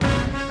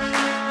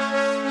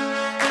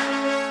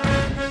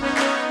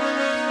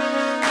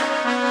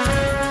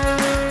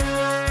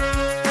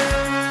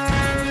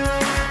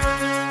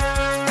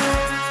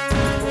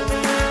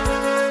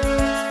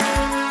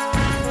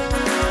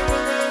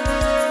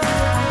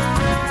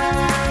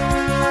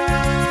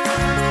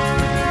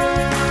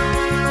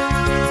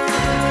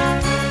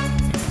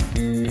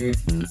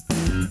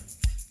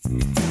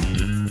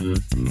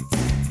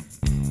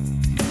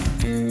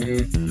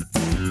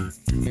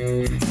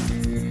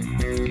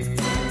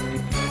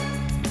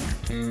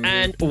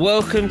And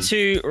welcome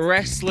to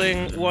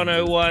Wrestling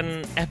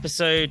 101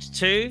 episode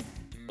 2.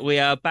 We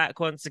are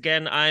back once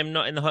again. I'm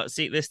not in the hot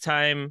seat this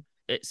time.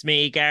 It's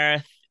me,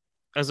 Gareth,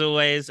 as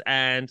always,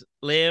 and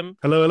Liam.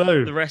 Hello,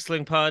 hello. The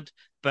Wrestling Pod,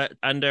 but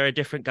under a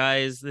different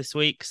guise this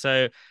week.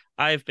 So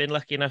I've been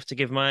lucky enough to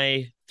give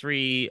my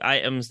 3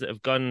 items that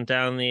have gone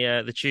down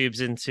the tubes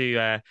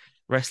into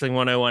Wrestling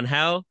 101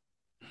 Hell.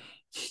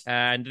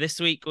 And this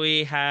week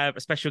we have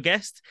a special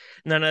guest,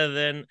 none other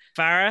than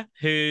Farrah,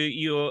 who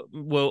you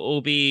will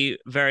all be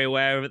very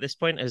aware of at this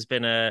point, has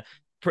been a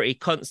pretty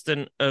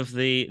constant of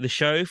the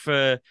show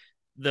for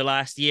the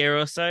last year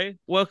or so.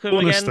 Welcome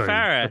again, Cornerstone, a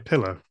Farrah.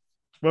 pillar.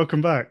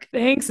 Welcome back.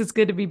 Thanks. It's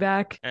good to be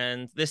back.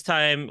 And this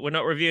time we're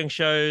not reviewing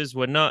shows.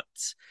 We've not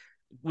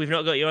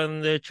got you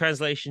on the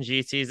translation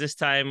duties. This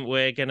time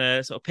we're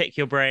gonna sort of pick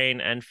your brain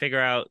and figure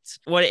out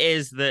what it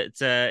is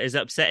that is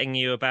upsetting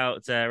you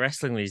about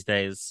wrestling these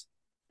days.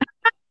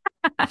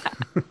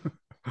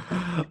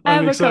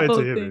 I'm excited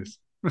to hear this.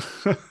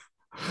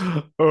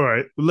 All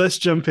right, let's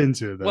jump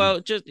into it then. Well,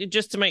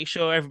 just to make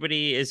sure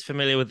everybody is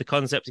familiar with the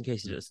concept in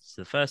case you just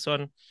the first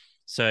one.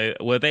 So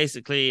we're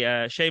basically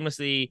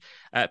shamelessly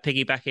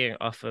piggybacking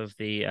off of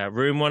the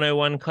Room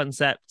 101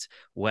 concept,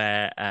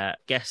 where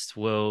guests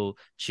will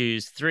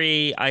choose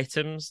 3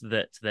 items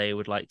that they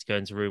would like to go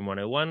into Room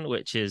 101,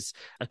 which is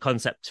a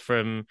concept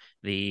from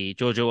the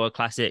Georgia World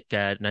Classic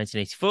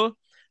 1984.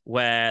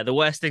 Where the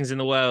worst things in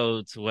the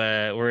world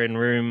were in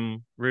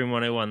room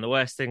 101, the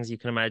worst things you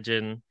can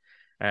imagine.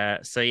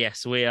 So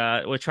yes,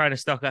 we're trying to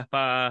stock up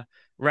our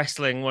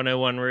Wrestling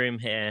 101 room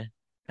here.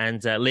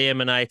 And Liam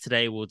and I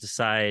today will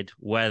decide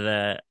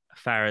whether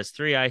Farrah's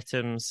 3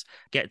 items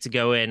get to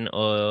go in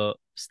or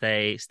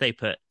stay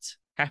put.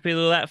 Happy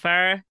with all that,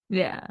 Farrah?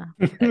 Yeah.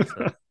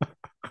 Excellent.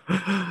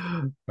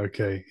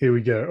 Okay, here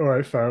we go. All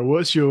right, Farrah,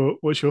 what's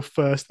your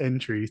first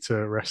entry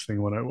to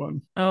Wrestling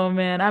 101? Oh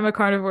man, I'm a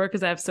carnivore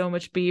because I have so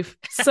much beef.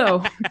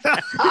 So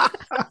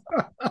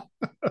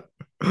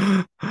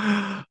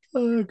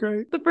Oh,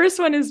 great. the first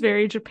one is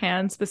very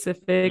Japan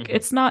specific. Mhm.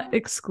 It's not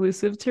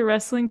exclusive to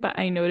wrestling, but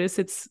I notice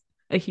it's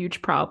a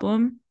huge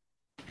problem.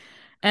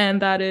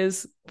 And that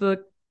is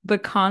the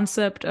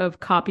concept of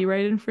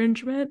copyright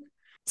infringement.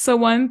 So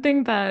one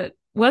thing that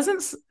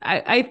wasn't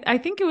I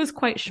think it was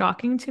quite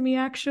shocking to me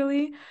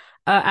actually,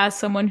 as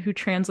someone who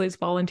translates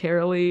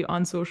voluntarily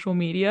on social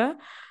media.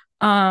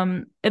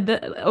 Over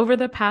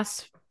the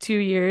past 2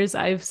 years,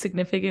 I've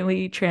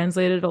significantly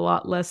translated a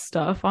lot less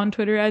stuff on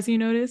Twitter, as you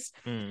noticed.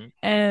 Mm.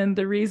 And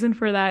the reason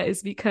for that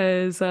is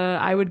because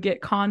I would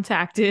get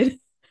contacted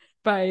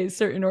by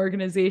certain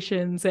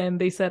organizations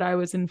and they said I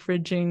was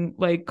infringing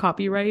like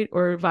copyright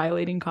or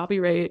violating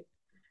copyright,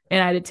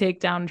 and I had to take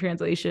down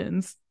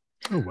translations.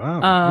 Oh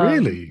wow, Um,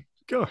 really?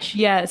 Gosh.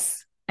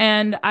 Yes.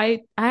 And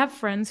I have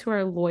friends who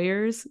are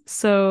lawyers,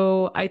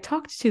 so I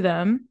talked to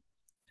them.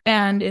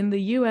 And in the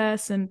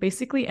US and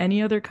basically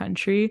any other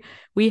country,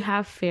 we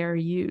have fair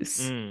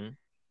use. Mm.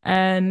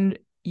 And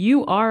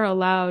you are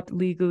allowed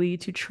legally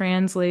to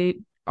translate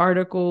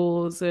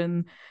articles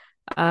and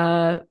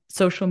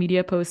social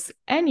media posts,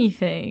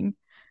 anything,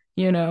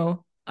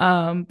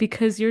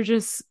 because you're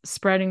just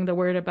spreading the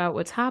word about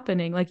what's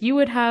happening. Like you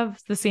would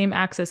have the same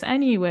access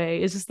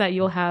anyway. It's just that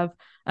you'll have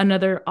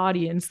another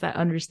audience that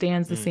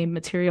understands the same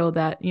material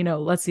that,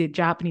 let's say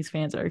Japanese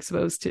fans are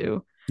exposed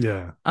to.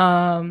 Yeah.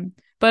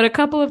 But a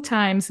couple of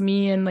times,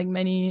 me and like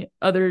many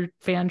other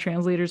fan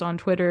translators on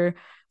Twitter,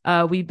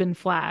 we've been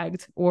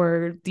flagged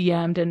or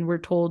DM'd and we're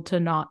told to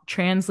not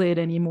translate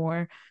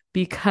anymore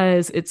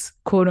because it's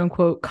quote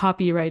unquote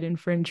copyright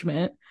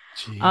infringement.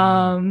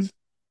 Jeez.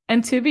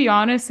 And to be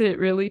honest, it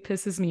really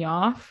pisses me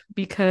off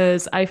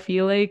because I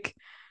feel like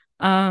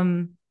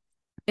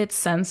it's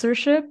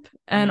censorship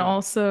and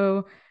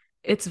also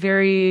it's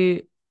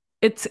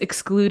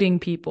excluding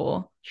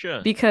people.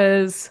 Sure.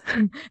 Because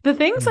the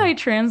things I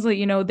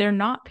translate, they're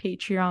not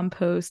Patreon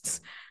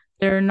posts.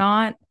 They're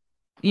not,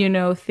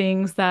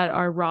 things that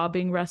are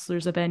robbing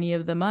wrestlers of any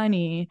of the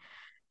money.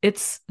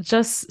 It's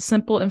just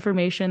simple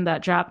information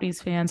that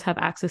Japanese fans have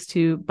access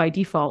to by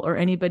default, or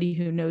anybody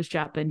who knows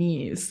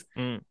Japanese.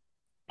 Mm.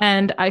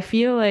 And I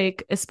feel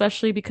like,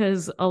 especially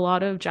because a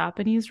lot of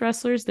Japanese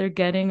wrestlers, they're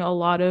getting a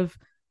lot of,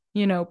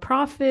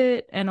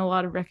 profit and a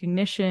lot of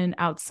recognition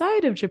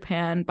outside of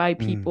Japan by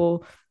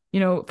people,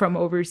 from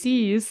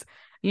overseas.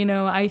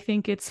 I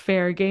think it's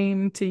fair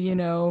game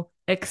to,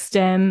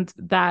 extend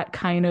that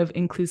kind of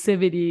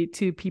inclusivity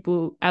to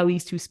people, at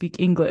least who speak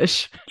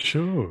English.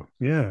 Sure.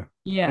 Yeah.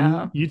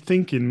 Yeah. And you'd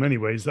think in many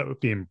ways that would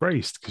be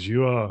embraced because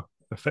you are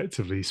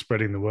effectively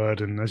spreading the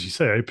word and, as you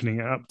say, opening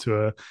it up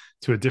to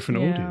a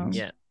different audience.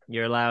 Yeah.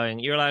 You're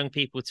allowing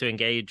people to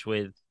engage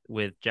with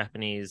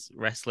Japanese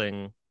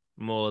wrestling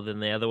more than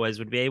they otherwise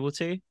would be able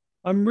to.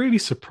 I'm really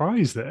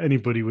surprised that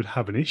anybody would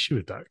have an issue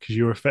with that because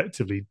you're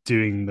effectively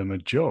doing them a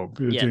job.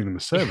 You're doing them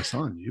a service,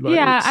 aren't you? Like,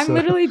 yeah, I'm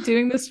literally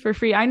doing this for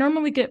free. I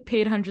normally get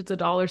paid hundreds of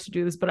dollars to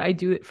do this, but I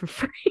do it for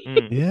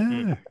free.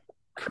 Yeah.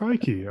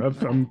 Crikey.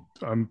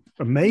 I'm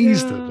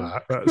amazed at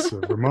that. That's a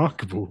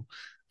remarkable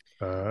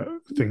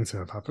thing to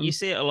have happened. You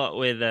see it a lot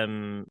with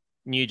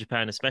New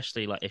Japan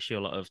especially like issue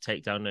a lot of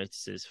takedown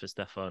notices for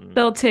stuff on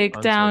They'll take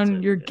on down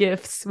Twitter. your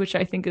gifts, which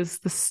I think is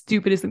the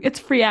stupidest thing. It's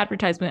free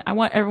advertisement. I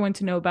want everyone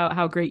to know about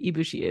how great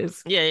Ibushi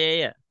is.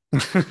 Yeah.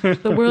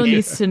 The world Yeah.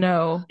 needs to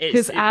know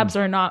his abs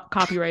are not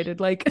copyrighted.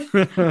 Like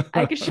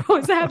I can show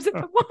his abs if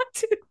I want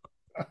to.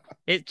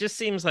 It just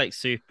seems like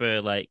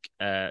super like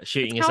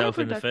shooting It's yourself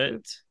in the counterproductive.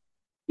 foot.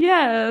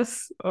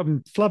 Yes.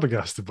 I'm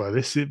flabbergasted by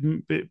this. It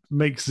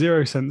makes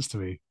zero sense to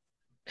me.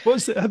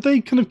 What's it? Have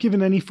they kind of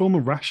given any form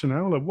of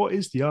rationale? Like, what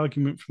is the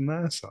argument from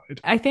their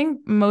side? I think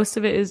most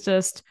of it is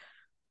just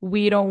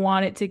we don't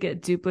want it to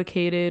get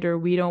duplicated, or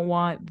we don't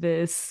want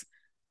this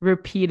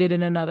repeated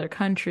in another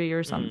country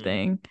or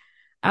something.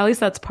 At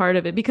least that's part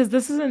of it, because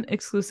this isn't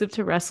exclusive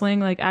to wrestling.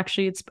 Like,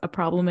 actually, it's a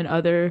problem in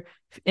other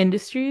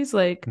industries.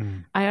 Like,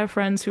 I have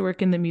friends who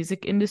work in the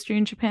music industry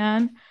in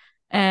Japan,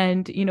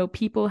 and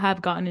people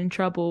have gotten in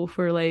trouble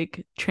for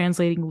like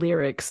translating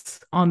lyrics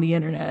on the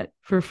internet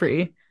for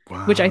free,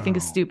 which I think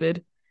is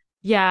stupid.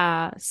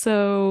 Yeah.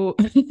 So,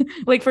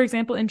 like, for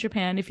example, in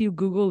Japan, if you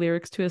Google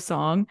lyrics to a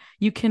song,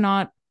 you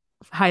cannot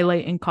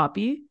highlight and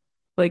copy.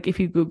 Like, if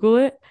you Google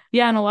it,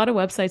 yeah, and a lot of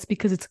websites,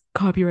 because it's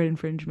copyright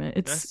infringement.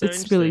 That's so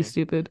It's really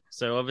interesting. stupid.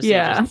 So obviously,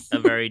 Yeah. just a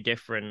very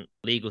different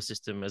legal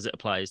system as it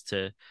applies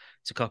to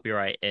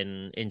copyright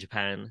in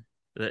Japan.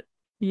 That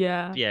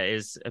Yeah.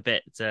 is a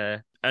bit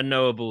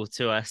unknowable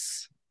to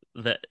us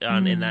that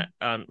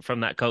aren't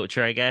from that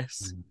culture, I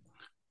guess.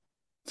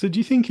 So do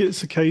you think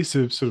it's a case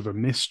of sort of a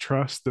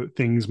mistrust that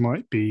things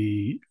might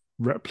be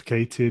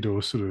replicated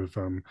or sort of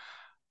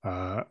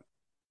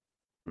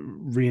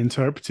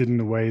reinterpreted in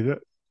a way that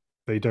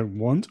they don't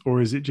want? Or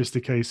is it just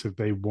a case of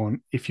they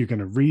want, if you're going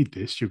to read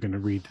this, you're going to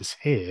read this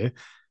here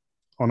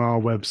on our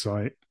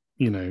website,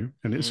 and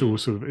it's all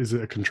sort of, is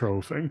it a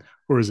control thing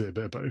or is it a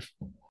bit of both?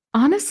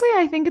 Honestly,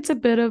 I think it's a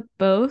bit of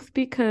both,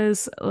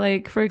 because,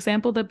 like, for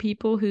example, the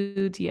people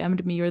who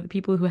DM'd me, or the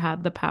people who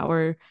had the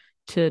power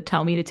to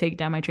tell me to take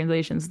down my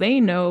translations,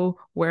 they know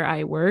where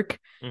I work,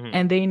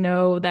 and they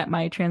know that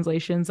my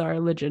translations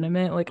are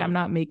legitimate. Like, I'm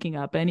not making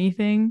up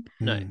anything.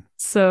 No.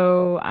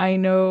 So I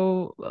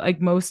know, like,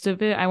 most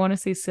of it, I want to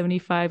say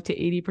 75 to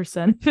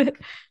 80% of it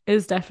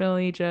is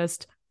definitely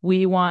just,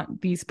 we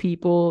want these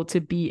people to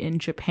be in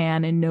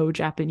Japan and know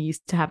Japanese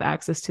to have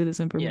access to this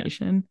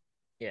information.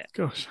 Yeah.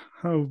 Gosh,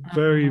 how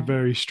very,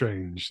 very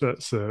strange.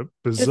 That's a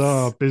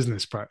bizarre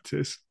business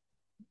practice.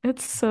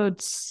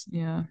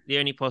 Yeah. The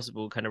only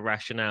possible kind of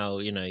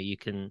rationale, you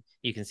can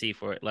see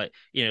for it, like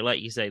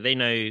you say, they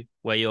know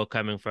where you're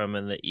coming from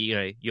and that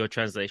your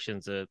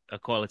translations are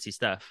quality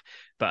stuff.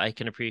 But I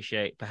can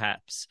appreciate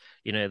perhaps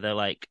they're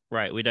like,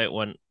 right, we don't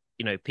want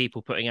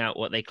people putting out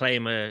what they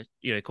claim are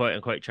quote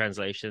unquote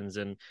translations,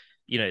 and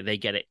they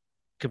get it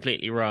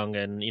completely wrong,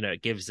 and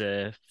it gives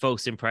a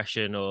false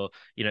impression, or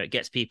it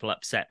gets people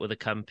upset with a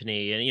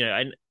company. And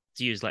and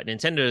to use like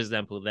Nintendo as an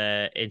example,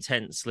 they're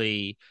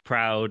intensely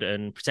proud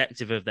and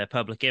protective of their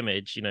public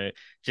image,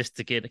 just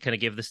to kind of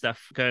give the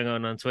stuff going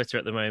on Twitter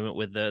at the moment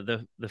with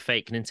the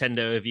fake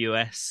Nintendo of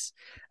US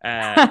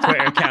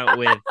Twitter account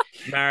with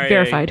Mario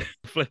verified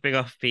flipping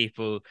off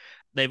people.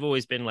 They've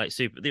always been like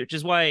super, which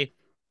is why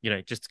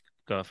just to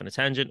go off on a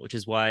tangent, which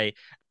is why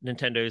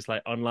Nintendo's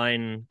like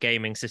online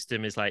gaming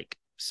system is like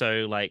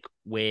so like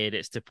weird.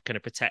 It's to kind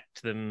of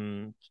protect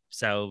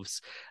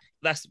themselves.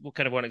 That's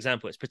kind of one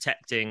example. It's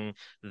protecting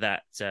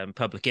that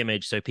public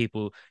image, so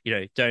people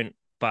don't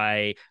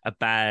by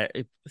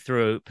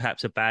through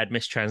perhaps a bad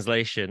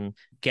mistranslation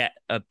get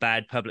a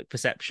bad public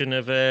perception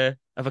of a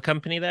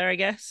company there, I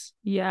guess.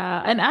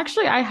 Yeah, and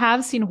actually I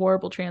have seen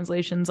horrible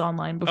translations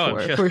online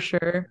before, sure. for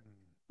sure.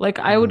 Like,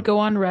 I would go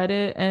on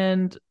Reddit,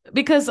 and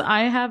because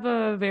I have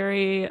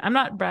I'm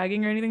not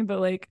bragging or anything, but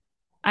like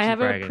I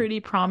have a pretty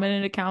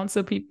prominent account,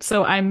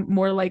 so I'm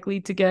more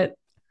likely to get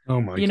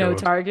God.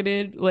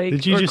 Targeted. Like,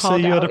 did you just say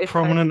you had a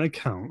prominent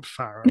account,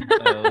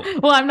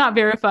 Farrah? Well, I'm not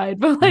verified,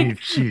 but like, you've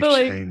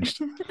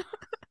changed.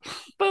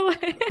 but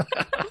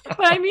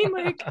I mean,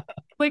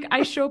 like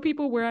I show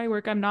people where I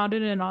work. I'm not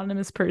an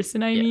anonymous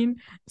person. I mean,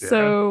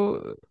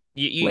 so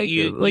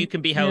you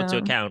can be held to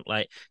account.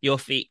 Like, your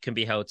feet can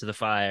be held to the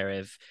fire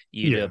if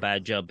you do a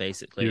bad job.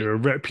 Basically, you're a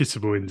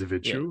reputable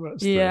individual.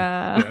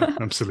 Yeah.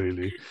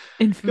 Absolutely.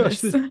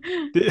 Infamous.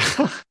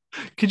 Gosh,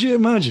 could you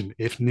imagine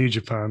if New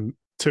Japan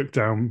took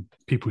down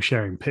people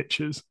sharing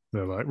pictures?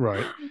 They're like,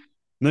 right,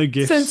 no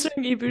gifts,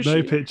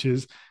 no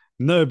pictures,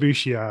 no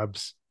Ibushi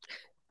abs,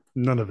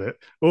 none of it.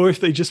 Or if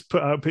they just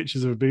put out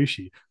pictures of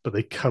Ibushi, but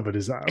they covered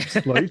his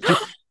abs. Like, do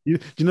you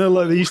know,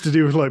 like they used to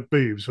do with like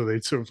boobs, where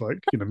they'd sort of like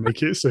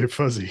make it so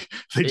fuzzy.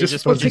 They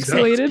just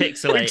pixelate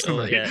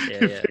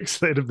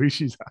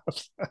Ibushi's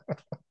abs.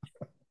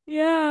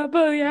 Yeah,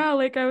 but yeah,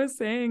 like I was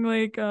saying,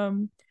 like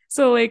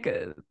so like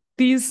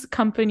these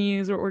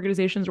companies or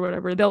organizations or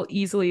whatever, they'll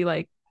easily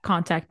like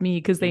contact me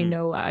because they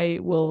know I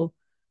will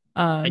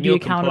be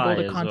accountable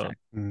to contact.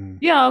 Well.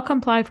 Yeah, I'll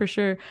comply for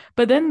sure.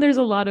 But then there's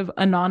a lot of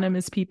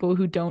anonymous people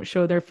who don't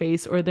show their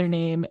face or their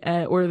name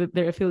or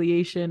their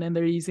affiliation, and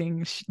they're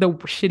using the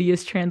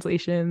shittiest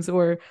translations,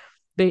 or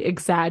they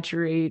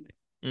exaggerate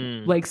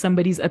like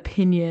somebody's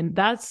opinion.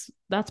 That's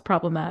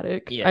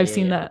problematic. Yeah, I've yeah,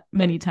 seen yeah. that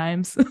many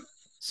times.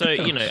 So,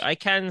 I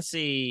can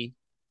see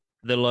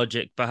the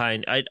logic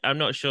behind. I'm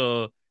not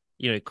sure,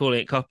 calling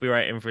it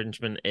copyright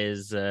infringement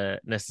is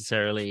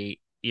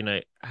necessarily,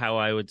 how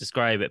I would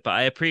describe it, but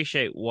I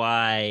appreciate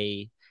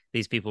why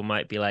these people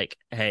might be like,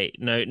 hey,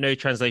 no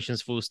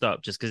translations full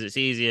stop, just because it's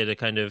easier to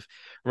kind of,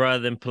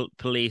 rather than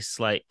police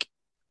like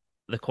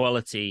the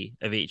quality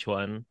of each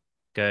one,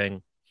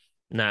 going,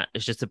 nah,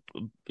 it's just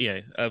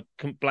a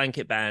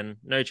blanket ban,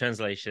 no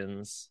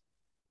translations.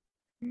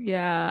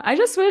 Yeah, I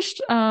just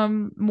wished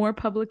more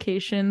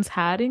publications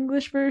had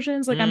English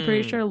versions. Like I'm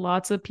pretty sure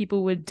lots of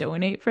people would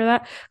donate for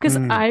that because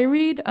I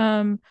read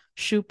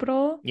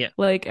Shupro Yeah.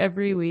 like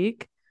every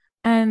week,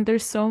 and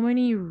there's so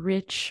many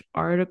rich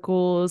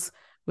articles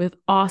with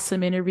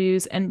awesome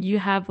interviews, and you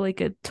have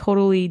like a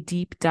totally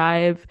deep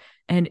dive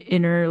and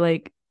inner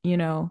like,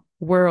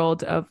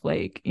 world of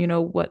like,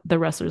 what the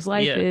wrestler's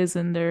life is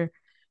and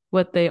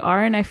what they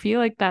are. And I feel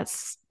like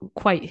that's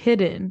quite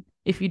hidden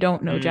if you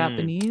don't know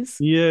Japanese.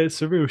 Yeah,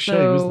 it's a real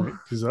shame, isn't it?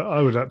 Because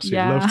I would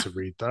absolutely love to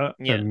read that.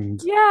 Yeah.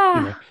 And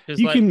yeah,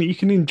 you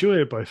can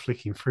enjoy it by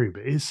flicking through,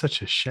 but it is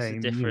such a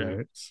shame. It's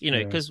different,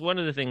 because one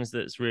of the things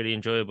that's really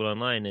enjoyable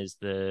online is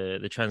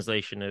the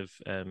translation of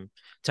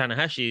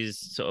Tanahashi's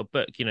sort of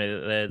book.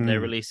 They're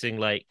releasing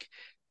like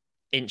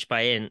inch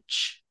by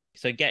inch,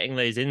 so getting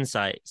those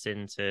insights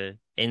into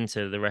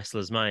the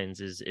wrestlers'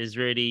 minds is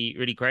really,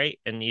 really great.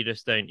 And you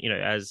just don't,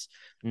 as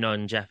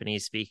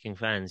non-Japanese speaking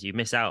fans, you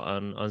miss out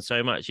on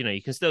so much.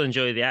 You can still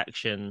enjoy the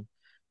action,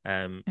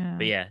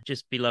 but yeah,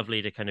 just be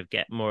lovely to kind of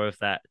get more of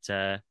that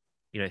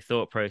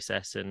thought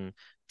process and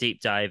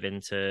deep dive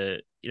into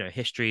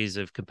histories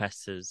of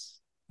competitors.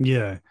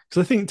 Yeah,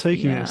 because I think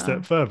taking it a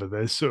step further,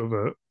 there's sort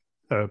of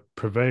a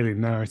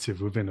prevailing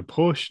narrative within a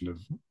portion of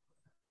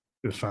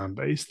the fan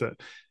base that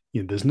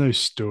there's no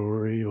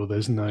story or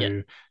there's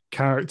no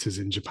characters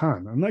in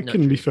Japan, and that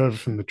couldn't be further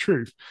from the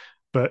truth.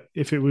 But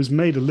if it was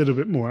made a little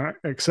bit more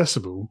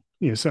accessible,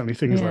 certainly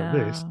things like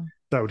this,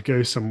 that would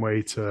go some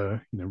way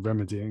to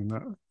remedying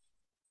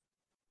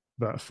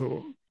that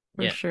thought.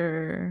 For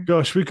sure.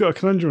 Gosh, we've got a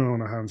conundrum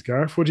on our hands,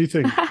 Gareth. What do you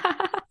think?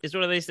 It's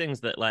one of those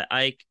things that,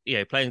 like,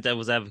 playing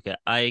devil's advocate,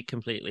 I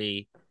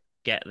completely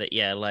get that.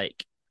 Yeah,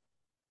 like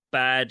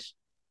bad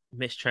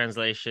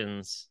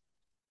mistranslations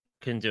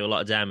can do a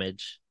lot of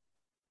damage.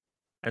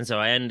 And so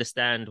I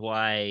understand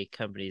why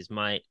companies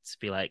might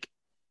be like,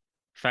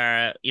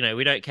 Farrah,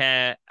 we don't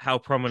care how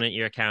prominent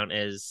your account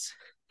is.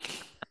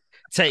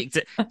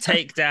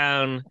 Take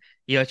down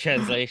your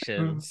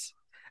translations.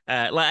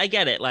 I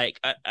get it. Like,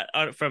 I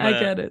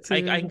get it too.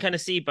 I can kind of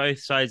see both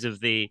sides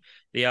of the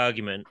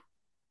argument.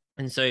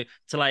 And so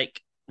to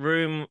like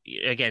room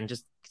again,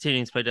 just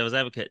continuing to play devil's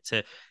advocate,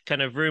 to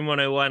kind of room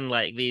 101,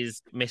 like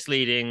these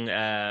misleading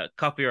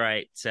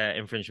copyright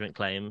infringement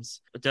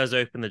claims, it does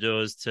open the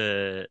doors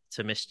to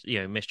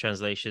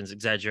mistranslations,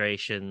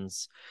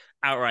 exaggerations,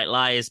 outright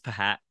lies,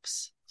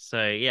 perhaps.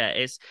 So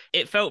yeah,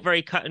 it felt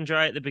very cut and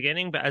dry at the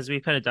beginning, but as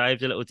we kind of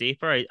dived a little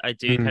deeper, I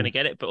do kind of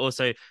get it. But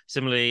also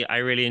similarly, I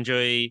really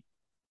enjoy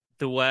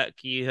the work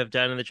you have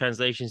done and the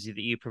translations that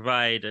you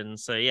provide. And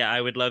so yeah,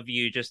 I would love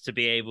you just to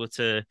be able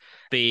to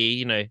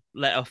be,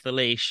 let off the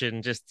leash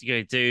and just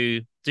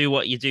do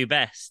what you do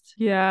best.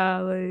 Yeah,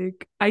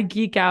 like I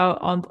geek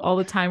out on all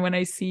the time when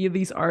I see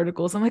these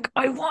articles. I'm like,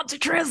 I want to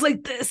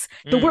translate this.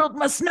 The world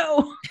must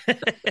know.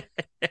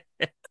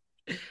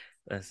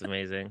 That's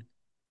amazing.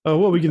 Oh,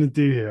 what are we going to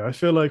do here? I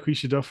feel like we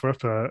should offer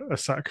up a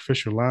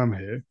sacrificial lamb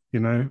here,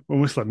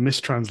 almost like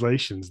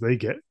mistranslations. They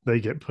get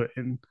put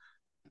in,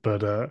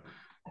 but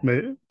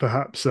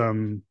perhaps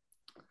the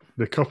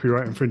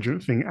copyright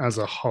infringement thing as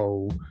a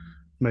whole,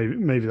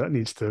 maybe that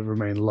needs to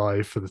remain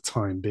live for the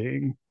time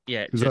being.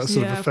 Yeah, is that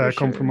sort of a fair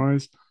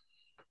compromise?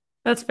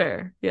 That's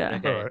fair. Yeah.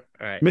 Okay. All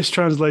right.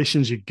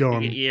 Mistranslations, you're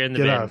gone. You're in the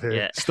Get bin. out of here.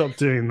 Yeah. Stop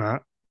doing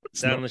that.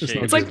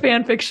 It's like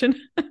fan fiction.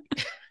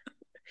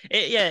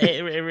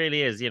 It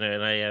really is, and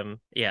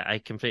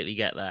I completely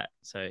get that.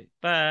 So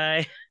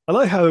bye. I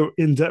like how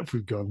in depth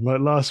we've gone.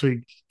 Like last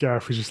week,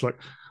 Gareth was just like,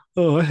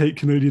 "Oh, I hate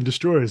Canadian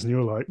destroyers," and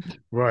you're like,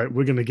 "Right,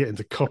 we're going to get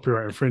into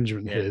copyright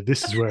infringement here.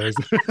 This is where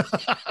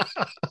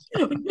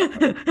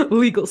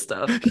legal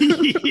stuff."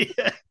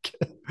 Yeah,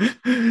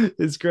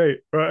 it's great.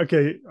 Right,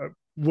 okay.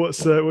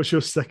 What's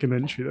your second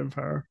entry then,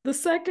 Farrah? The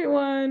second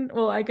one,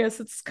 well, I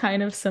guess it's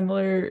kind of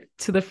similar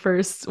to the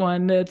first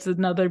one. It's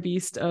another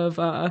beast of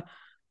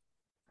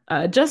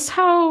just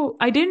how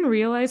I didn't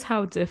realize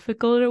how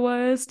difficult it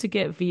was to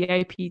get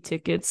VIP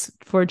tickets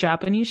for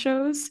Japanese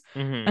shows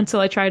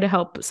until I tried to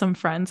help some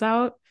friends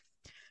out.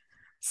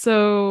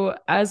 So,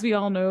 as we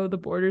all know, the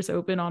borders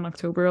open on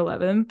October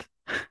 11th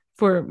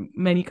for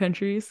many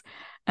countries.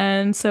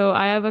 And so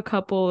I have a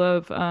couple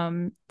of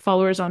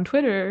followers on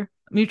Twitter,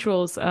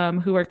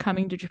 mutuals, who are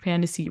coming to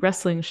Japan to see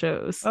wrestling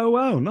shows. Oh,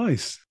 wow.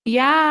 Nice.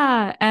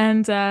 Yeah.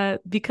 And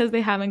because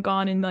they haven't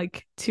gone in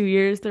like 2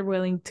 years, they're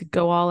willing to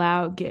go all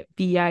out, get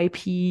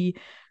VIP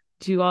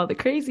do all the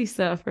crazy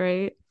stuff,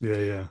 right?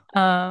 Yeah.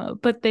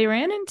 But they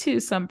ran into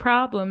some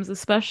problems,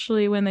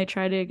 especially when they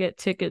tried to get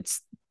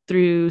tickets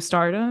through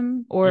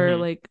Stardom or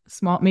like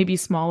maybe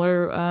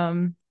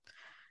smaller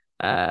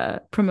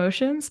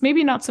promotions.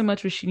 Maybe not so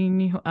much with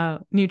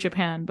New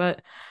Japan,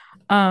 but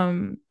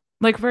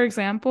like for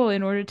example,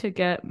 in order to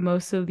get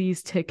most of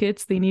these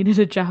tickets, they needed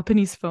a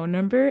Japanese phone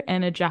number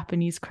and a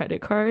Japanese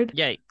credit card.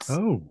 Yikes.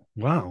 Oh,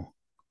 wow.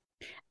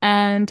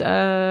 And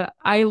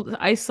I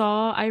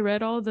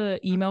read all the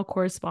email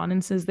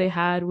correspondences they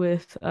had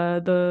with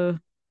the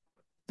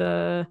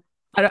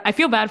I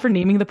feel bad for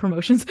naming the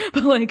promotions,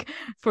 but like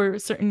for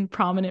certain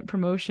prominent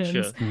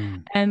promotions.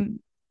 Sure. And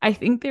I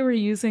think they were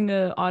using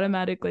a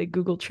automatic like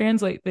Google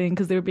Translate thing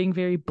because they were being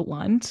very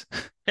blunt.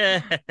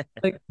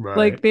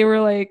 Like they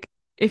were like,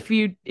 if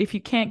you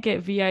can't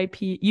get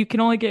VIP, you can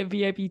only get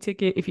VIP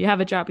ticket if you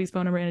have a Japanese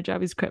phone number and a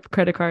Japanese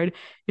credit card.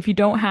 If you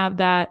don't have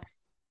that,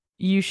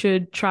 you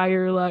should try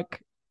your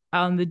luck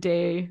on the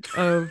day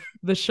of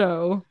the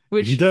show.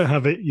 Which, if you don't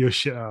have it, you're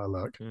shit out of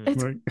luck.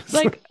 It's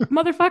like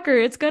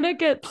motherfucker, it's gonna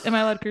get. Am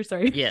I allowed to curse?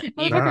 Sorry. Yeah.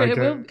 Motherfucker, it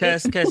will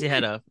curse your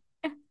head off.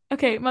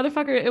 Okay,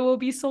 motherfucker, it will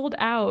be sold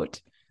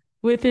out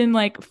within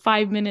like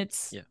 5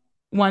 minutes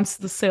once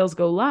the sales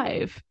go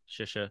live.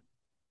 Sure.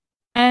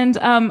 And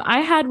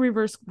I had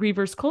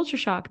reverse culture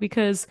shock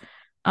because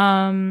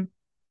I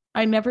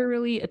never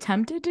really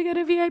attempted to get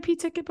a VIP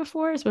ticket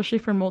before, especially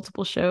for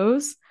multiple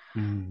shows.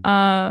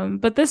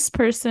 But this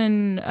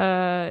person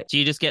do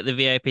you just get the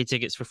VIP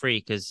tickets for free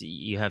because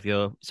you have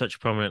such a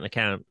prominent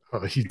account?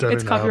 Oh, you've done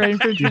it's it copyright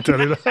infringement. You've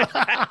done it.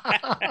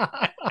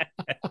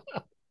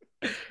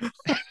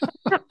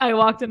 I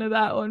walked into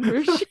that one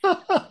for sure.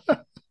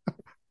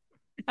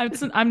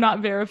 I'm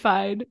not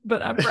verified,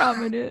 but I'm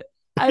prominent.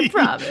 I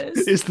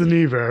promise. It's the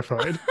new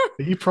verified.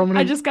 Are you prominent?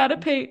 I just gotta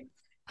pay.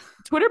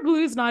 Twitter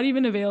Blue is not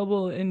even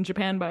available in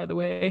Japan, by the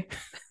way.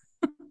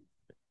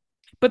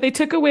 But they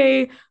took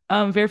away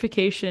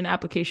verification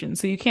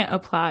applications, so you can't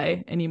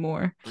apply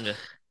anymore. Yeah.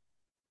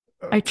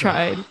 I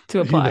tried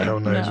to apply. Who the hell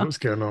knows what's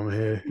going on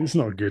here? It's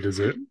not good, is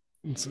it?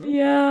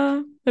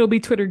 Yeah. It'll be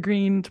Twitter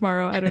Green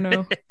tomorrow. I don't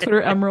know.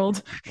 Twitter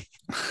Emerald.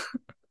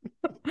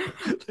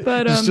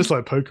 But it's just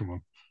like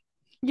Pokemon.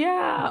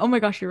 Yeah. Oh my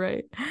gosh, you're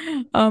right.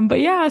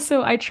 But yeah,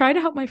 so I tried to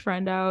help my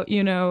friend out,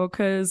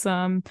 because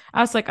I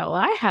was like, oh,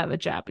 I have a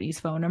Japanese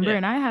phone number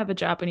and I have a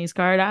Japanese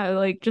card. I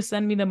like just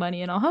send me the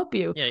money and I'll help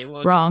you. Yeah,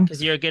 well, wrong.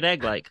 Because you're a good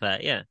egg like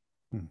that, yeah.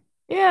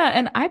 Yeah,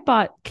 and I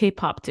bought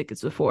K-pop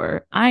tickets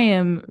before.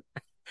 I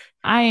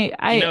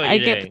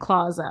get the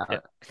claws out. Yeah.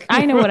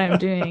 I know what I'm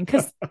doing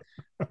because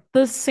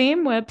the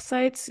same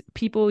websites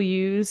people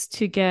use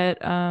to get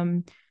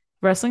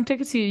wrestling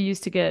tickets, you use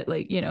to get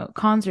like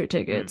concert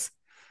tickets.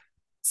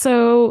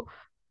 So,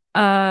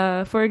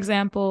 for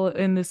example,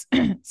 in this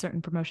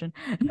certain promotion,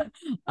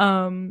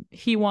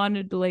 he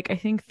wanted like I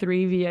think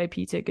 3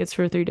 VIP tickets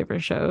for 3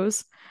 different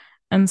shows,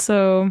 and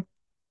so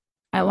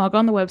I log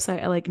on the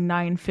website at like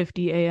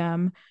 9:50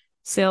 a.m.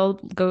 Sale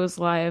goes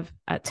live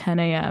at 10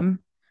 a.m.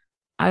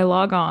 I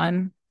log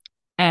on,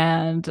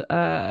 and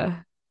the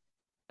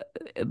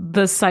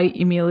site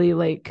immediately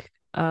like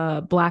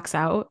blacks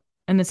out,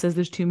 and it says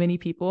there's too many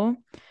people.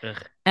 Ugh.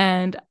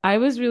 And I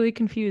was really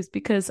confused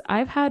because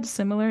I've had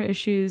similar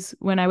issues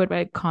when I would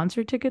buy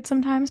concert tickets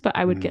sometimes, but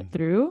I would get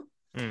through.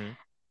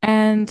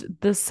 And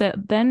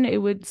then it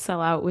would sell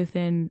out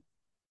within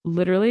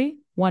literally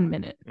 1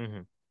 minute.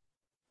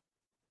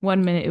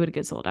 1 minute it would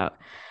get sold out.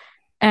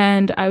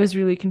 And I was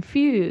really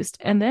confused.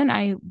 And then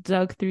I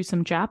dug through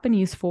some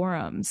Japanese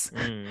forums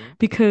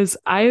because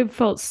I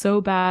felt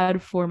so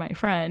bad for my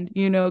friend,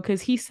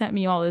 because he sent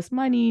me all this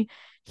money.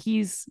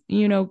 He's,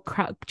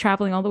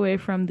 traveling all the way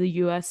from the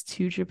US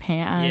to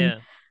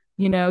Japan.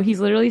 Yeah. He's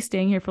literally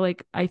staying here for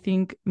like, I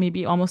think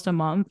maybe almost a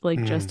month,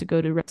 like just to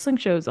go to wrestling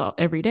shows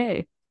every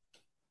day.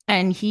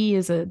 And he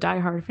is a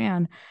diehard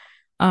fan.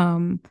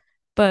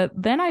 But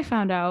then I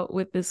found out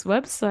with this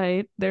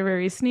website, they're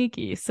very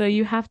sneaky. So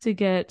you have to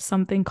get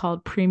something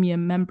called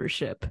premium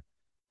membership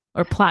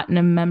or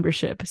platinum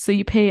membership. So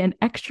you pay an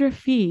extra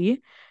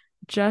fee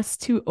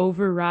just to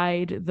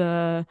override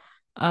the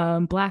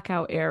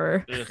blackout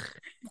error.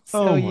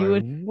 So you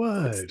would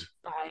buy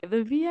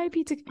the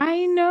VIP ticket.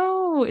 I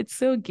know, it's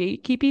so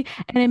gatekeepy,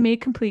 and it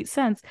made complete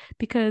sense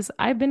because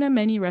I've been to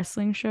many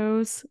wrestling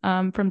shows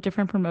from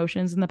different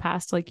promotions in the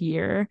past like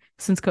year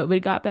since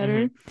COVID got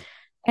better.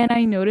 And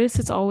I notice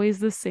it's always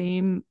the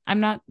same. I'm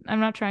not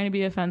trying to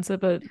be offensive,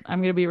 but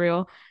I'm gonna be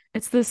real.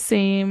 It's the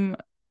same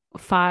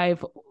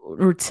 5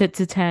 or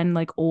 10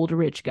 like old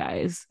rich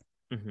guys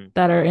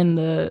that are in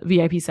the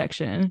VIP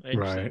section.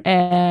 Right.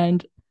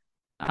 And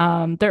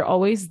they're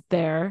always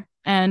there.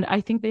 And I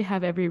think they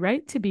have every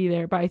right to be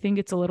there, but I think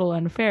it's a little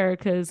unfair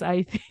because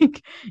I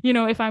think,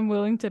 if I'm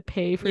willing to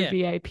pay for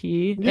VIP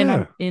and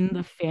I'm in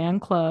the fan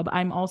club,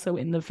 I'm also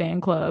in the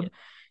fan club.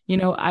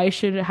 I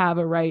should have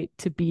a right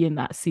to be in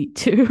that seat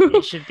too.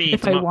 It should be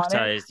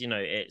democratized.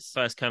 It's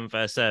first come,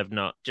 first serve,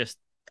 not just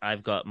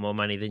I've got more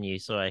money than you,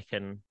 so I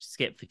can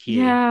skip the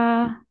queue.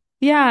 Yeah.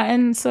 Yeah,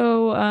 and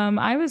so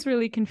I was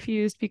really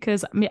confused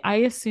because I mean I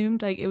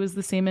assumed like it was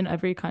the same in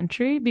every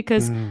country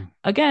because Mm.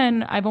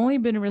 again, I've only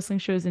been to wrestling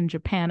shows in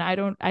Japan.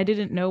 I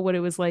didn't know what it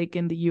was like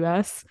in the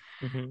US.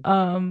 Hmm.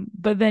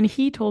 But then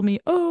he told me,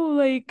 "Oh,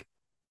 like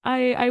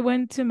I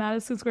went to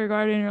Madison Square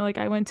Garden or like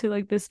I went to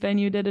like this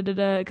venue da da da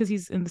da because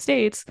he's in the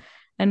States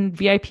and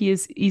VIP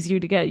is easier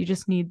to get. You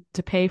just need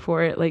to pay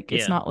for it. Like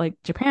it's Yeah. not like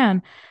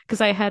Japan." Because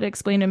I had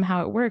explained to him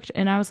how it worked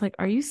and I was like,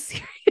 "Are you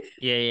serious?"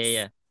 Yeah, yeah,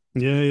 yeah.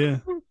 Yeah, yeah,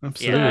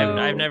 Yeah, I've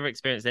absolutely. So never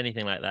experienced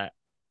anything like that.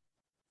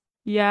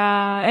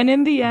 yeah, and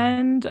in the Mm.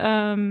 end,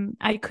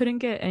 I couldn't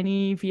get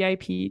any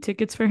VIP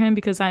tickets for him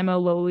because I'm a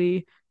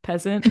lowly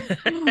peasant,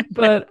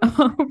 but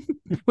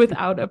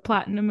without a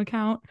platinum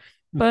account.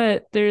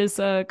 But there's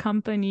a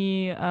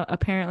company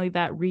apparently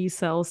that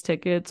resells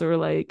tickets or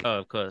like Oh,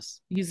 of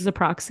course. uses a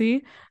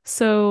proxy.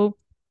 So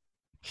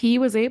he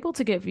was able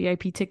to get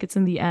VIP tickets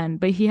in the end,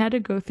 but he had to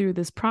go through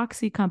this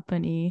proxy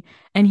company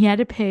and he had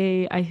to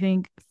pay, I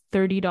think,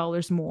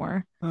 $30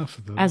 more Oh,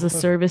 for the as a love of...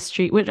 service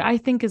treat, which I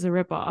think is a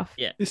ripoff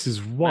Yeah, This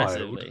is wild.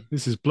 massively.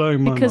 This is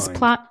blowing my because mind.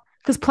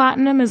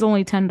 platinum is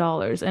only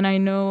 $10 and I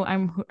know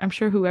I'm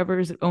sure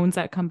whoever owns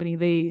that company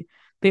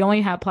they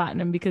only have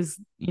platinum because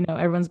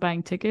everyone's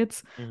buying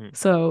tickets. Hmm.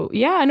 So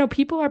yeah, I know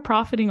people are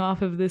profiting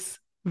off of this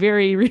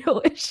very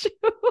real issue.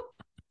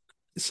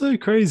 It's so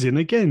crazy. And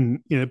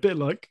again, a bit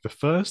like the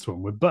first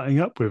one, we're butting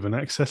up with an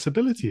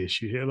accessibility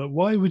issue here. Like,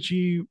 why would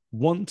you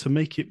want to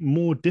make it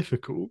more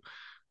difficult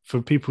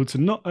for people to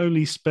not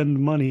only spend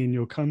money in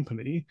your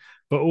company,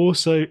 but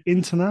also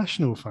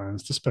international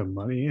fans to spend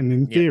money and,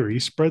 in Yeah. theory,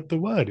 spread the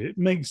word? It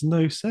makes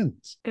no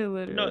sense. It Not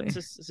literally.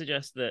 to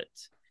suggest that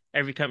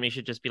every company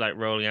should just be like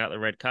rolling out the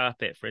red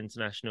carpet for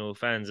international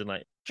fans and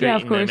like Yeah,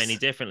 of treating them any course.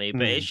 differently,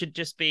 but it Mm, should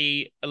just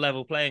be a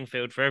level playing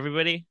field for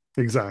everybody.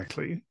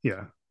 exactly.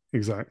 Yeah,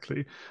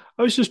 exactly.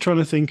 I was just trying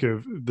to think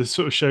of the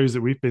sort of shows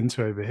that we've been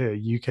to over here,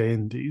 UK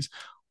indies,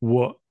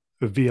 what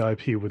a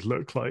VIP would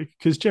look like.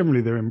 Because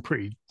generally they're in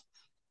pretty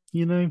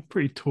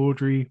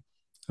tawdry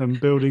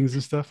buildings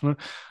and stuff. And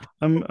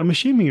I'm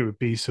assuming it would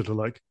be sort of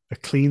like a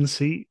clean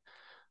seat,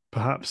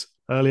 perhaps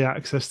early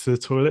access to the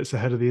toilets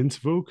ahead of the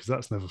interval, because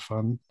that's never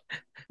fun.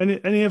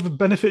 Any other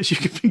benefits you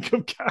can think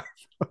of, Gav?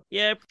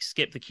 Yeah,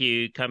 skip the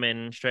queue, come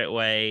in straight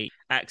away,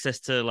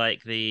 access to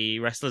like the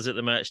wrestlers at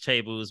the merch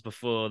tables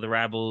before the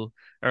rabble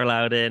are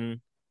allowed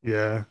in.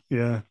 Yeah,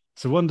 yeah.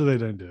 So wonder they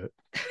don't do it.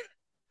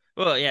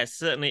 Well, yeah,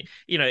 certainly.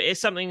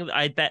 It's something that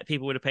I bet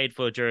people would have paid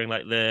for during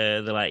like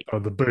the like. Oh,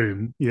 the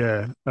boom.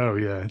 Yeah. Oh,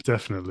 yeah.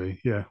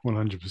 Definitely. Yeah.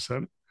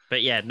 100%.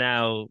 But yeah,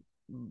 now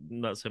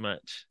not so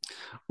much.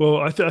 Well,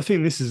 I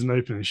think this is an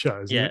open and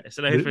shut, isn't Yeah, it? it's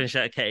an open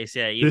shut case.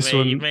 Yeah, This you've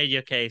one, made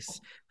your case,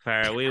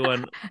 Farrah. We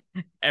want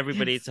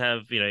everybody to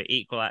have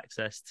equal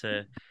access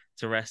to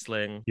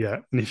wrestling. yeah.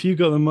 And if you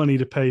got the money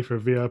to pay for a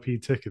VIP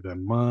ticket,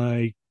 then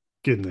my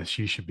goodness,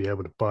 you should be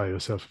able to buy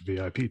yourself a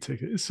VIP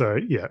ticket. So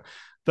yeah,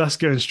 that's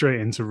going straight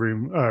into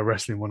room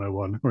wrestling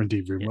 101, or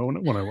indeed room Yeah,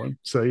 101.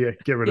 So yeah,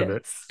 get rid of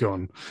it. Yes.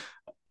 Gone.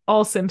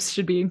 All simps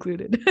should be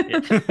included. yeah.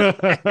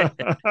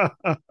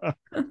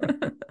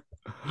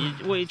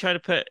 What are you trying to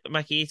put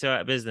Makito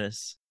out of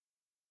business?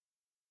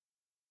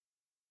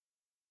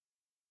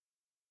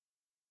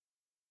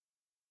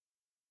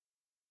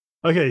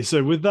 Okay,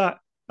 so with that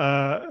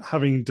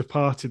having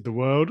departed the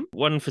world,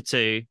 One for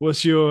two,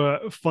 what's your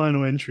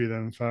final entry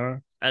then,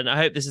 Farah? and I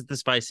hope this is the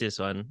spiciest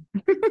one.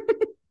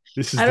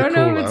 This is I the don't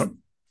know call if out.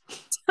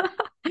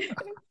 it's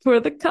for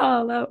the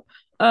call out.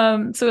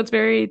 So it's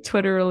very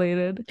Twitter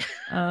related.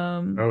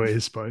 Oh, it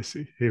is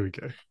spicy. Here we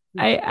go.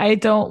 I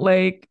don't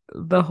like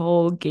the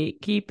whole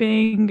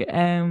gatekeeping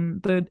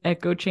and the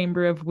echo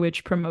chamber of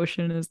which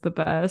promotion is the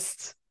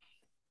best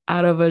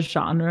out of a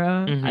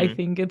genre. I Hmm.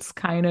 think it's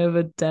kind of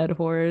a dead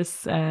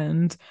horse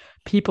and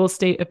people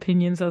state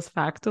opinions as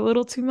fact a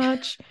little too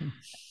much.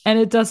 And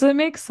it doesn't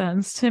make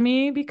sense to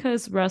me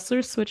because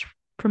wrestlers switch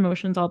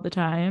promotions all the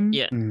time.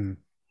 Yeah, Mm.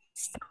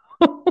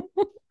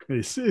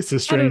 So, It's a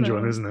I don't strange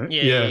one, know. isn't it?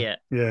 yeah, yeah, Yeah, yeah.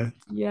 yeah.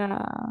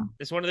 Yeah.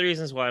 It's one of the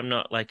reasons why I'm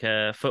not like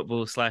a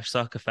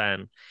football/soccer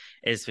fan,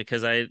 is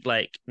because I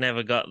like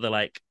never got the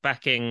like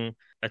backing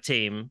a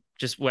team.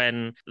 Just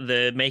when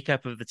the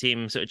makeup of the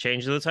team sort of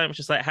changes all the time, it's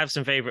just like have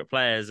some favorite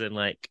players and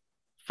like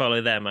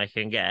follow them I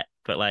can get.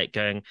 But like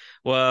going,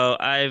 well,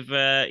 I've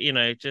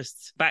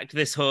just backed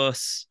this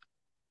horse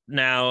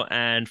now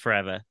and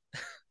forever.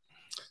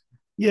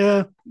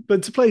 Yeah,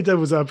 but to play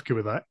devil's advocate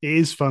with that, it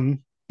is fun.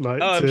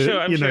 Like Oh, to,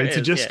 I'm sure it to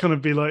is. just Yeah, kind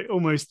of be like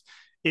almost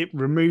it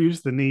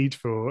removes the need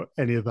for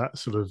any of that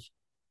sort of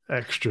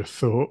extra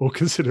thought or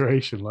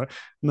consideration. Like,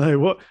 no,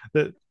 what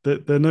that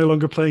they're no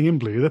longer playing in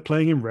blue, they're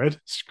playing in red.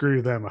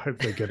 Screw them. I hope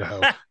they go to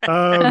hell.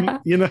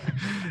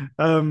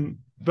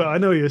 But I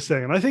know what you're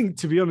saying. And I think,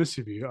 to be honest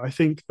with you, I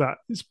think that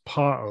is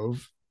part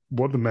of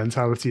what the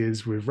mentality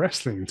is with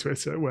wrestling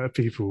Twitter, where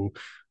people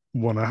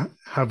want to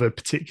have a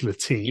particular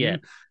yeah,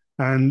 team.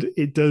 And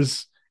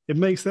it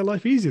makes their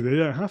life easier. They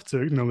don't have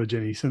to acknowledge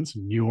any sense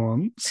of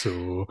nuance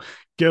or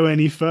go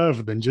any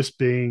further than just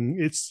being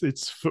it's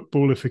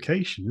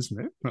footballification, isn't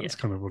it? That's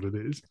kind of what it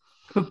is.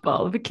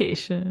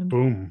 Footballification.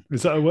 Boom.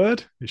 Is that a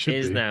word? It should It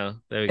is be. now.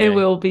 There we go. It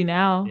will be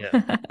now.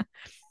 Yeah.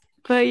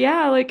 But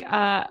yeah, like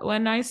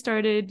when I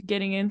started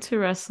getting into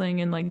wrestling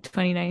in like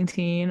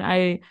 2019,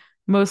 I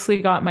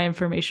mostly got my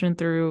information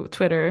through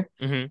Twitter.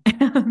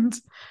 Mm-hmm.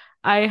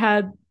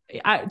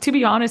 And to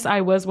be honest,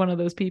 I was one of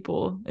those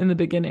people in the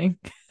beginning.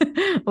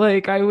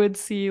 Like I would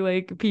see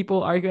like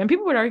people argue, and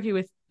people would argue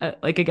with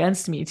like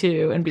against me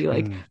too, and be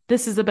like,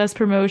 "This is the best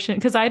promotion,"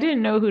 because I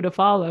didn't know who to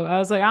follow. I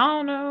was like, I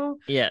don't know.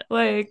 Yeah.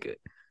 Like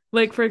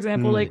for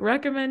example, like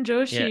recommend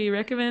Joshi,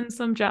 recommend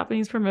some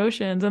Japanese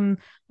promotions, and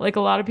like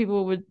a lot of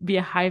people would be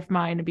a hive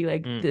mind and be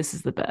like, "This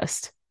is the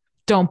best.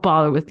 Don't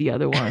bother with the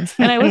other ones."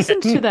 And I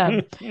listened to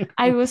them.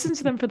 I listened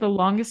to them for the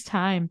longest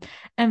time,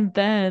 and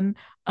then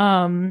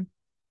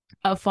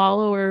a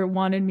follower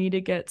wanted me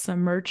to get some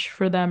merch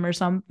for them or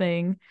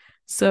something.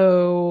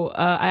 So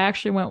I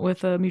actually went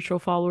with a mutual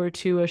follower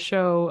to a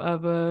show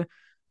of a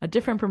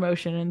different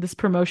promotion, and this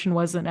promotion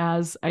wasn't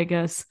as, I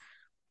guess,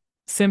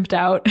 simped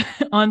out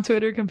on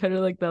Twitter compared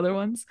to like the other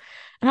ones.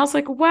 And I was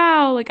like,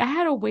 wow, like I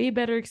had a way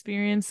better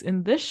experience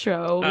in this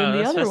show than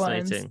the other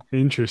ones.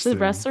 Interesting. The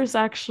wrestlers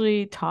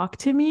actually talk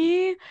to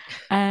me,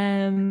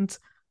 and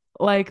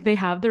like they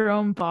have their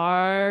own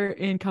bar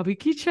in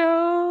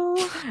Kabukicho.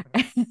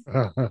 And,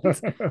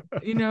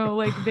 you know,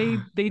 like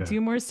they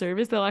do more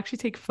service. They'll actually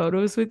take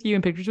photos with you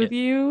and pictures with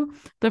you.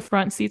 The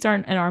front seats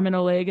aren't an arm and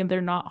a leg, and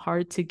they're not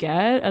hard to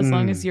get as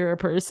long as you're a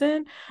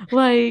person.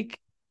 Like,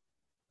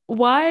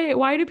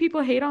 why do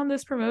people hate on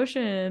this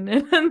promotion?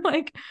 And then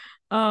like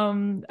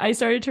I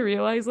started to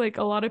realize like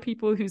a lot of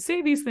people who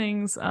say these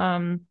things,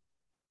 I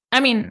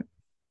mean,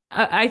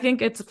 I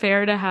think it's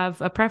fair to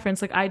have a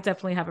preference. Like I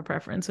definitely have a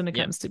preference when it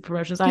comes to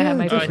promotions. I have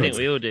my I think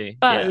we all do.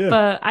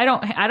 But I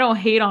don't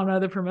hate on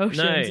other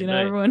promotions, you know,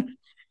 everyone,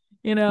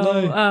 you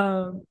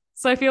know.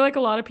 So I feel like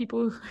a lot of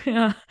people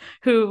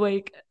who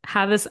like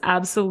have this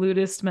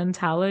absolutist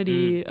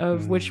mentality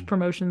of which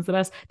promotion's the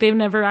best, they've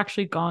never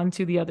actually gone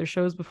to the other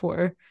shows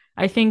before.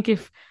 I think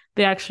if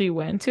they actually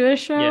went to a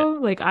show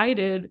like I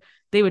did,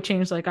 they would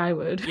change like I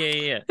would.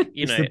 Yeah.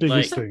 You know, the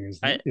biggest thing,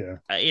 isn't it? You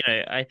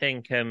know, I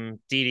think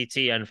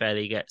DDT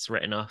unfairly gets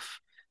written off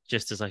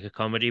just as like a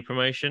comedy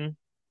promotion.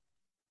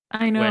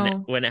 I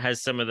know. When it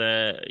has some of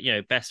the, you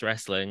know, best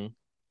wrestling.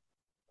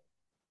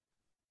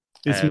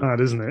 It's mad,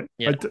 isn't it?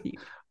 Yeah.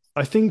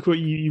 I think what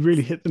you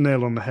really hit the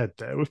nail on the head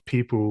there with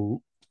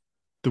people.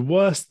 The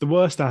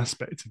worst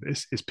aspect of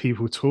this is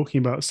people talking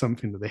about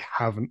something that they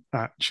haven't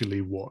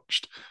actually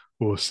watched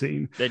or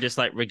seen. They're just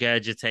like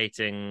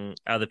regurgitating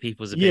other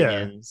people's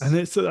opinions. Yeah, and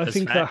I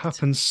think that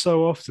happens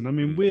so often. I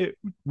mean,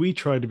 we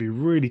try to be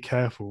really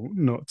careful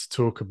not to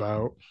talk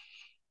about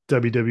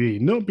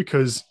WWE, not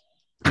because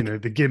you know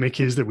the gimmick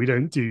is that we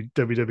don't do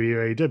WWE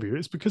or AEW.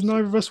 It's because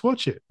neither of us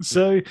watch it,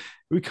 so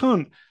we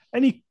can't.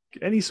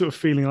 Any sort of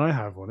feeling I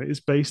have on it is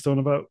based on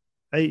about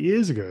 8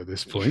 years ago at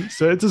this point,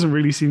 so it doesn't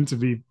really seem to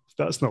be.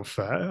 That's not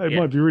fair. It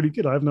might be really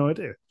good. I have no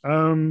idea.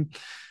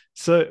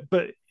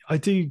 But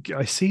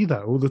I see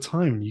that all the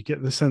time. And you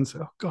get the sense,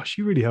 oh gosh,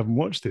 you really haven't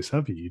watched this,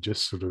 have you? You're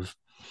just sort of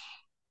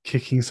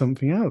kicking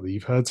something out that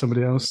you've heard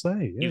somebody else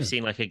say. Yeah. You've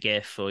seen like a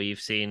GIF, or you've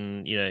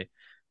seen, you know,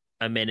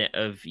 a minute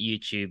of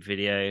YouTube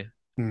video.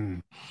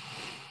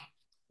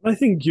 I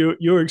think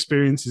your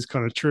experience is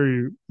kind of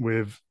true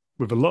with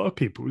a lot of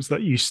people, is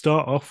that you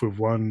start off with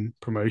one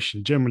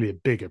promotion, generally a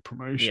bigger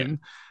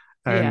promotion.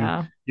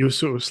 And you'll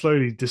sort of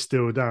slowly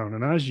distill down,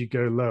 and as you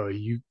go lower,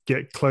 you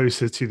get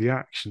closer to the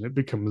action. It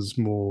becomes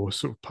more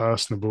sort of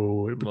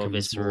personable. It becomes more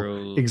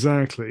visceral.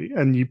 Exactly,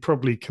 and you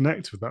probably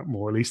connect with that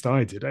more. At least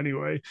I did,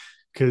 anyway,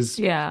 because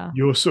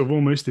you're sort of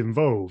almost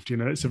involved. You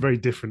know, it's a very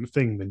different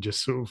thing than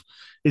just sort of.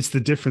 It's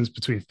the difference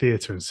between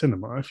theatre and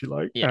cinema, if you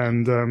like.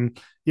 And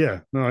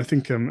I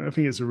think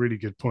it's a really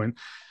good point.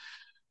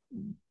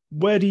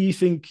 Where do you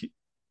think?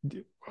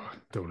 I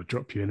don't want to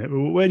drop you in it, but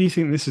where do you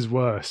think this is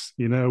worse?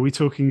 You know, are we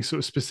talking sort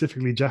of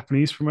specifically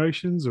Japanese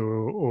promotions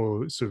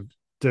or sort of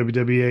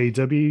WWE,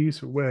 AEW?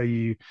 So where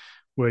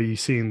are you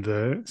seeing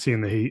the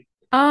heat?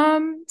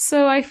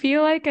 So I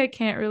feel like I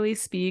can't really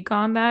speak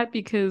on that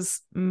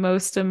because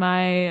most of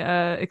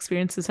my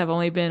experiences have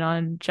only been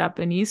on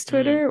Japanese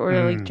Twitter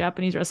or like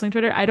Japanese wrestling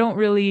Twitter. I don't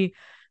really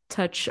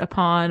touch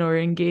upon or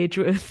engage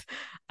with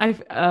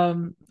I've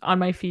on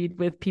my feed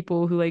with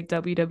people who like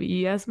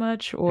WWE as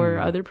much or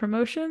other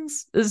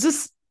promotions. It's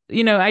just,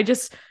 you know,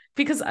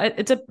 because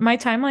my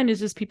timeline is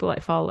just people I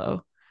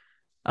follow.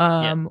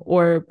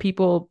 Or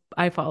people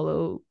I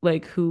follow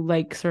like who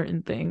like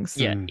certain things.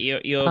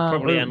 You're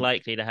probably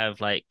unlikely to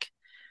have like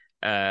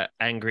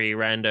angry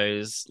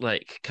randos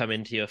like come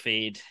into your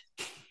feed.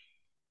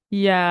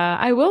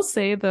 I will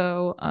say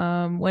though,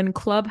 when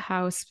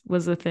Clubhouse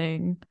was a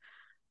thing,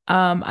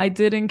 I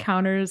did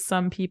encounter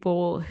some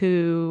people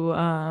who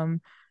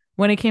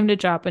when it came to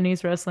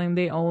Japanese wrestling,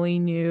 they only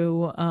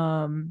knew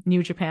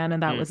New Japan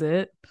and that was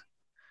it.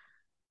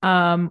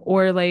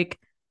 Or like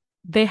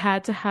they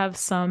had to have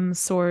some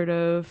sort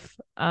of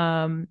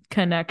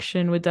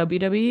connection with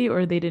WWE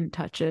or they didn't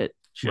touch it.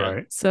 Sure.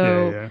 Right.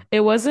 So Yeah.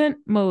 it wasn't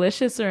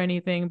malicious or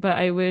anything, but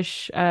I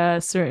wish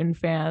certain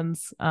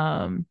fans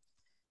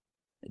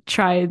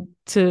tried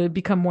to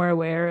become more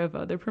aware of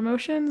other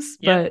promotions.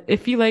 Yeah. But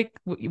if you like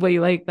what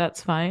you like,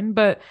 that's fine.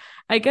 But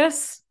I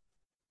guess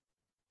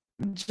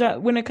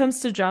when it comes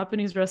to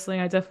Japanese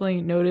wrestling, I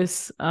definitely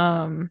notice,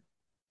 at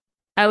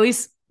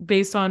least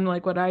based on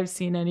like what I've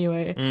seen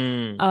anyway,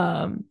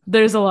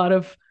 there's a lot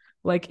of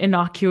like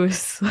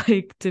innocuous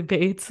like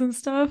debates and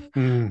stuff.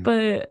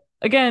 But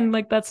again,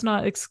 like that's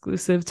not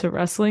exclusive to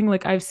wrestling.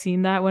 Like I've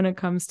seen that when it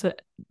comes to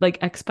like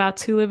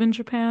expats who live in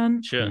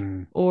Japan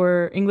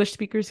or English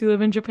speakers who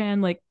live in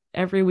Japan. Like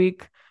every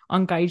week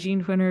on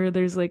Gaijin Twitter,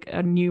 there's like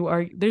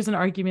there's an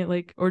argument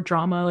like or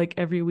drama like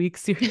every week,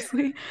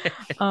 seriously.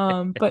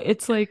 But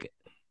it's like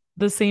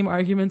the same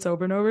arguments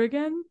over and over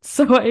again.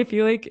 So I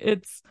feel like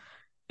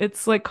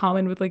it's like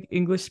common with like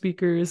English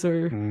speakers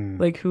or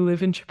like who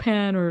live in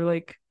Japan or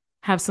like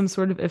have some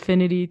sort of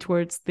affinity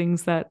towards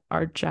things that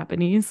are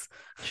Japanese.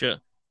 Sure.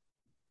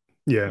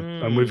 Yeah,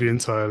 I'm with you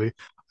entirely.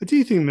 I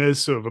do think there's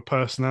sort of a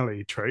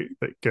personality trait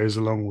that goes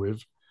along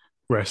with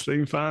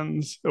wrestling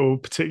fans or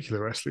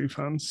particular wrestling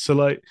fans. So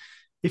like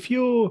if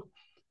you're,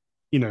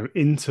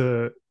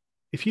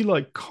 if you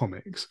like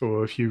comics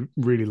or if you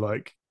really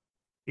like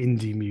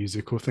indie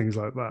music or things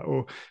like that,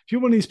 or if you're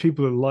one of these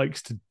people that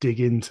likes to dig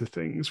into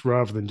things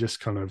rather than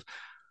just kind of,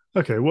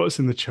 okay, what's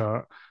in the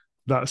chart,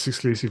 that's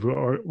exclusive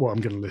what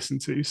I'm going to listen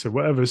to. So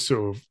whatever's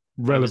sort of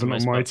relevant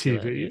on my popular,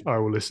 TV, I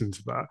will listen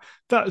to that.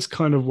 That's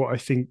kind of what I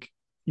think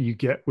you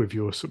get with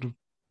your sort of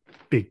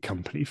big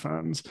company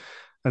fans.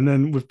 And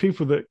then with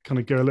people that kind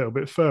of go a little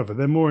bit further,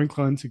 they're more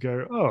inclined to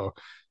go, oh,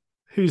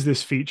 who's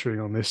this featuring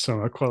on this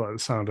song? I quite like the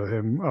sound of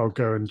him. I'll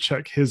go and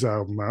check his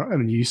album out.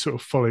 And then you sort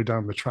of follow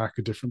down the track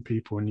of different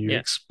people and you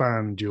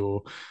expand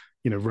your,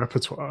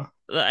 repertoire.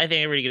 I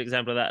think a really good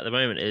example of that at the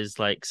moment is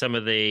like some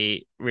of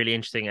the really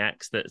interesting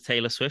acts that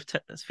Taylor Swift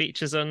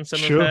features on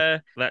some of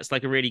her. That's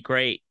like a really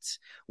great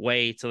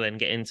way to then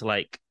get into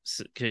like,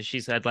 because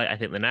she's had like, I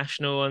think The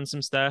National on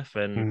some stuff.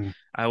 And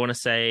I want to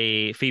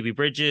say Phoebe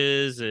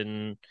Bridgers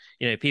and,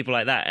 people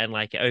like that. And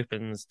like it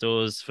opens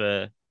doors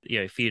for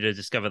you to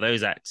discover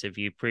those acts if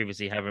you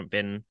previously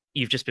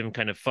you've just been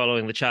kind of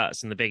following the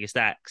charts and the biggest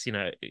acts.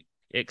 It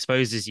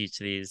exposes you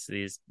to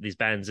these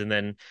bands, and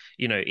then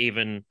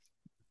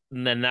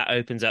and then that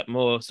opens up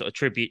more sort of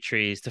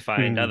tributaries to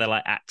find other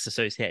like acts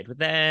associated with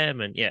them,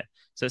 and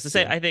so it's the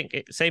same. I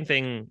think same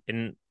thing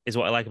is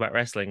what I like about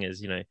wrestling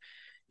is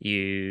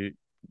you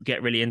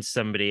get really into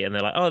somebody and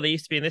they're like, oh, they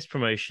used to be in this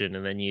promotion,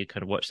 and then you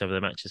kind of watch some of the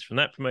matches from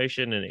that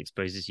promotion and it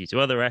exposes you to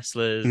other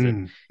wrestlers.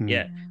 And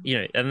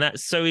and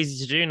that's so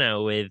easy to do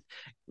now with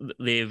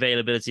the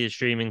availability of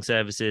streaming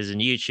services and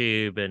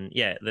YouTube, and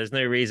there's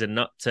no reason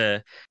not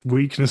to.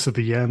 Weakness of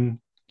the yen.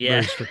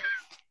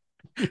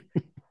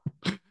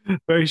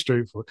 Very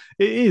straightforward.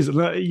 It is.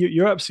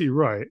 You're absolutely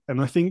right.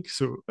 And I think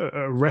sort of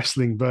a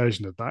wrestling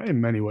version of that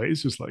in many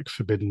ways was like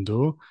Forbidden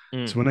Door.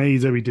 So when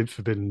AEW did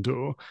Forbidden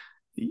Door,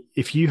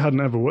 if you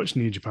hadn't ever watched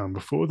New Japan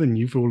before, then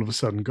you've all of a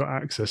sudden got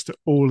access to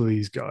all of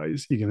these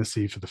guys you're going to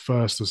see for the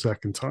first or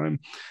second time.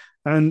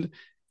 And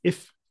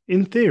if,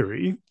 in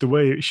theory, the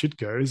way it should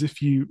go is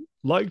if you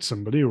liked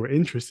somebody or were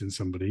interested in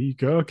somebody, you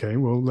go, okay,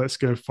 well, let's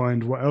go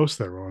find what else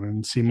they're on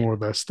and see more of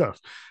their stuff.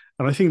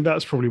 And I think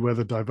that's probably where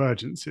the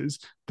divergence is.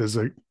 There's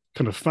a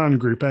kind of fan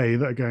group A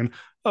that are going,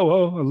 oh,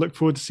 well, I look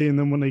forward to seeing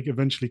them when they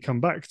eventually come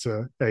back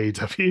to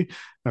AEW.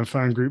 And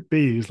fan group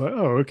B is like,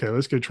 oh, okay,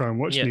 let's go try and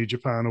watch New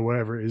Japan or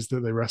wherever it is that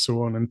they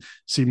wrestle on and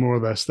see more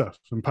of their stuff.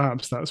 And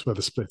perhaps that's where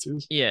the split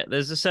is. Yeah,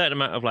 there's a certain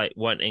amount of like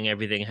wanting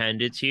everything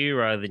handed to you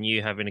rather than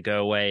you having to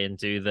go away and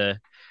do the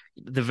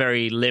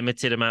very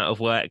limited amount of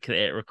work that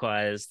it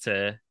requires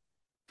to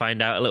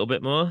find out a little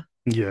bit more.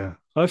 Yeah,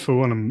 I, for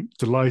one, am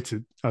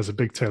delighted as a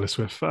big Taylor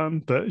Swift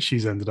fan that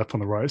she's ended up on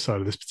the right side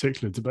of this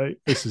particular debate.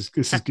 This is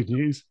good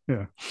news.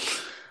 Yeah.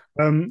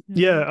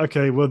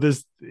 Okay. Well,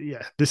 this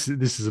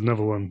is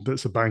another one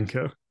that's a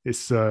banker.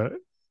 It's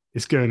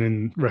going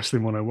in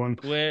Wrestling 101.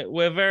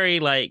 We're very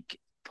like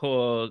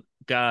poor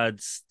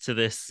guards to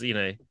this,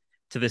 to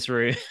this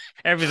room.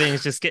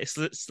 Everything's just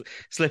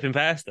slipping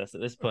past us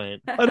at this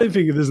point. I don't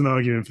think there's an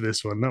argument for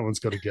this one. That one's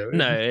got to go in.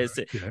 No, it's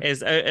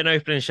an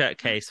open and shut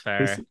case,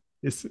 Farrah.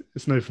 It's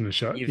an open and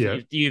shut.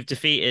 You've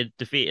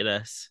defeated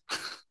us.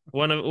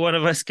 One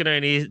of us can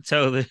only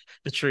tell the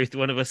truth.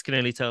 One of us can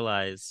only tell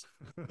lies.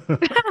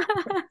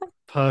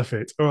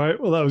 Perfect. All right.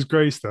 Well, that was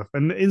great stuff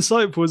and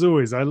insightful as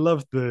always. I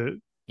love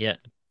the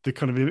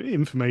kind of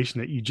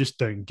information that you just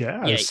don't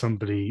get as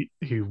somebody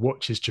who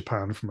watches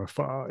Japan from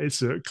afar.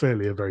 It's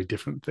clearly a very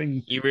different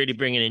thing. You really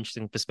bring an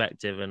interesting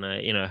perspective, and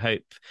I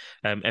hope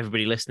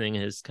everybody listening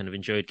has kind of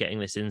enjoyed getting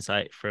this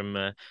insight from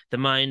the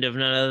mind of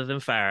none other than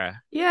Farrah.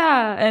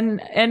 Yeah, and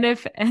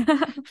if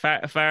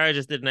Farrah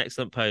just did an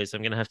excellent post.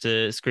 I'm going to have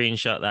to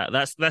screenshot that.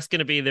 That's going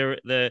to be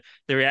the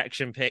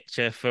reaction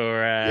picture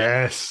for.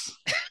 Yes,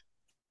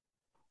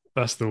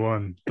 that's the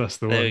one. That's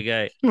the one. There we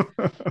go.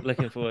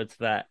 Looking forward to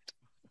that.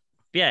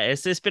 yeah,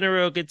 it's been a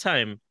real good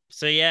time.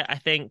 So yeah, I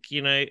think,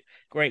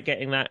 great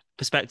getting that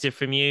perspective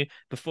from you.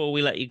 Before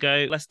we let you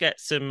go, let's get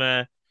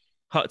some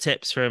hot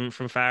tips from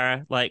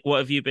Farrah. Like, what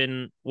have you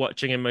been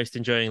watching and most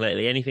enjoying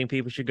lately? Anything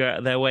people should go out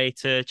of their way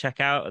to check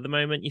out at the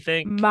moment, you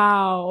think?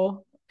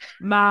 Mao.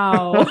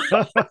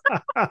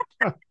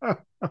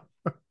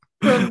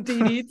 From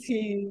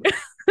DDT.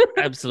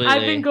 Absolutely.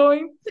 I've been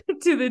going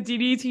to the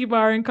DDT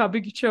bar in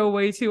Kabukicho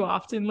way too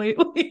often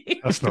lately.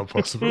 That's not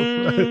possible.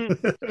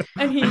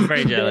 And he's I'm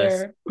very jealous.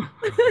 there.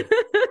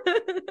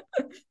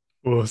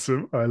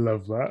 Awesome. I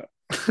love that.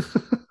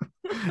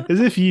 As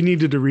if you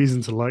needed a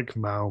reason to like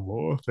Mao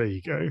more. There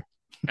you go.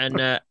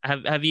 And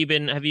have you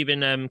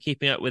been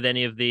keeping up with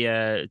any of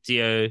the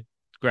Dio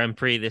Grand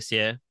Prix this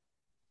year?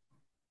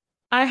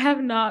 I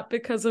have not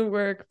because of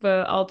work,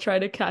 but I'll try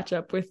to catch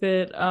up with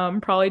it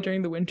probably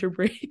during the winter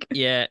break.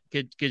 Yeah,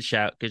 good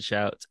shout.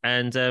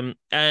 And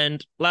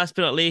last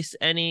but not least,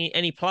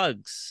 any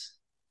plugs?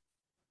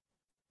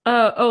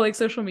 Like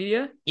social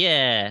media?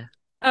 Yeah.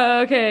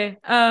 Okay.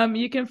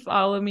 You can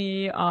follow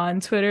me on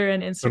Twitter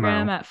and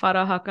Instagram at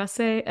Farrah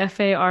Hakase,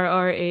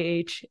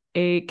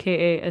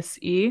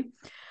 FARRAHAKASE.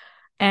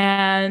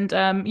 And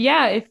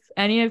yeah, if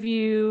any of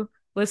you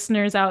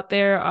listeners out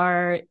there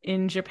are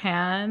in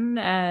Japan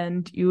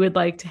and you would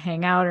like to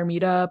hang out or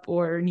meet up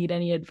or need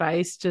any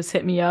advice, just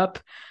hit me up.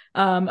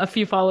 A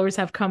few followers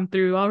have come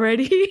through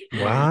already.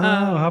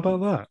 Wow, how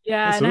about that?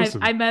 Yeah, that's and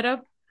awesome. I met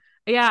up.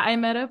 Yeah, I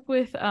met up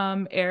with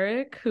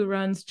Eric, who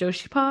runs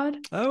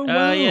JoshiPod. Oh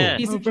wow, yeah,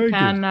 he's in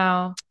Japan good.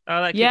 now.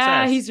 Oh, that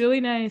yeah, he's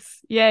really nice.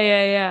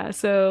 Yeah.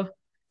 So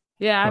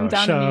yeah, I'm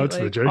down to meet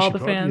like all the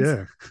fans.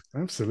 Yeah,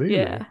 absolutely.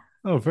 Yeah.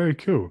 Oh, very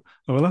cool.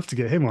 Oh, we'll have to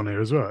get him on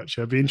here as well.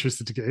 Actually, I'd be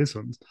interested to get his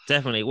ones.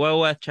 Definitely. Well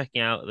worth checking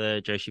out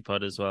the Joshi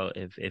Pod as well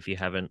if you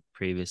haven't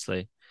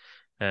previously.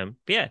 But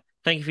yeah,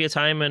 thank you for your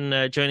time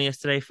and joining us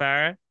today,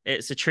 Farrah.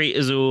 It's a treat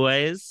as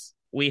always.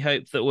 We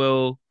hope that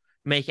we'll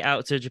make it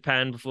out to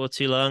Japan before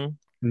too long.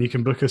 And you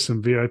can book us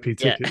some VIP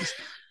tickets.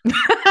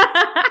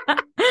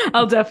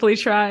 I'll definitely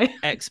try.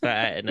 Expert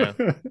at it now.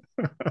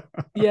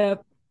 Yeah.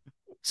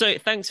 So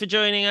thanks for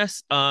joining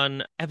us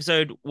on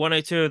episode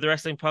 102 of the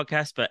Wrestling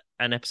Podcast,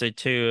 and episode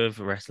 2 of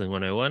Wrestling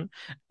 101.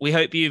 We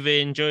hope you've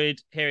enjoyed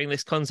hearing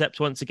this concept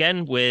once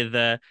again with,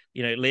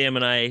 Liam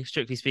and I,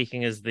 strictly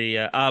speaking, as the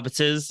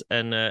arbiters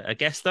and a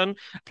guest on.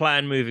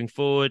 Plan moving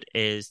forward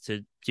is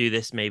to do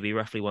this maybe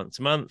roughly once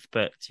a month,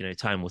 but,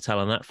 time will tell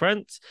on that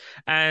front.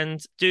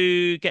 And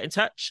do get in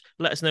touch.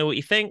 Let us know what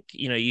you think.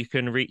 You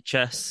can reach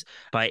us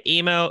by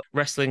email,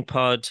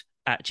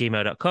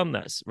 wrestlingpod@gmail.com.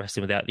 That's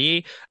wrestling without the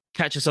E.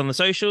 Catch us on the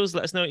socials.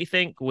 Let us know what you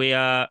think. We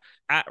are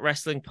at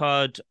Wrestling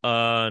Pod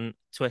on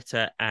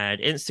Twitter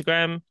and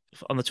Instagram.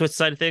 On the Twitter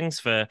side of things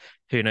for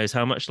who knows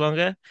how much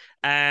longer.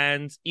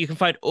 And you can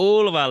find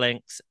all of our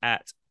links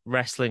at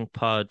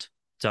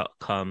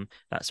wrestlingpod.com.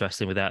 That's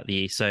wrestling without the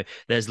E. So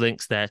there's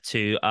links there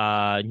to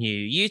our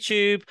new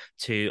YouTube,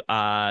 to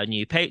our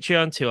new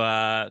Patreon, to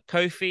our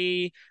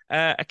Ko-fi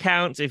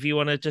account. If you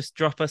want to just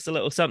drop us a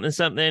little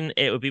something,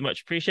 it would be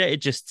much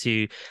appreciated just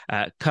to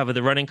cover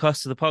the running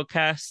costs of the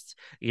podcast.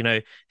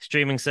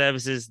 Streaming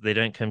services, they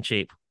don't come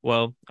cheap.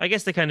 Well, I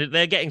guess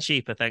they're getting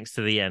cheaper thanks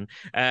to the yen.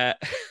 Been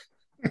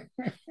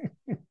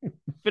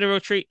a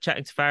real treat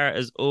chatting to Farrah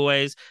as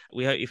always.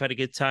 We hope you've had a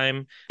good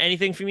time.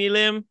 Anything from you,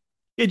 Liam?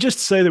 Yeah, just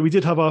to say that we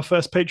did have our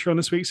first Patreon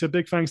this week, so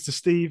big thanks to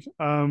Steve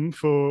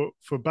for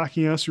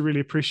backing us. We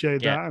really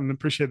appreciate that and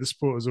appreciate the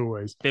support as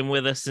always. Been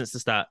with us since the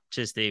start.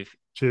 Cheers, Steve.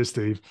 Cheers,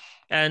 Steve.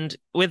 And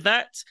with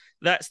that,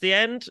 that's the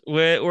end.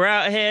 We're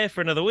out here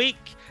for another week,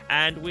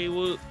 and we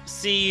will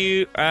see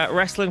you,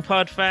 Wrestling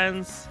Pod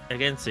fans,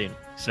 again soon.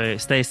 So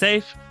stay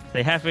safe,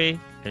 stay happy,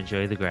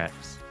 enjoy the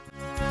graps.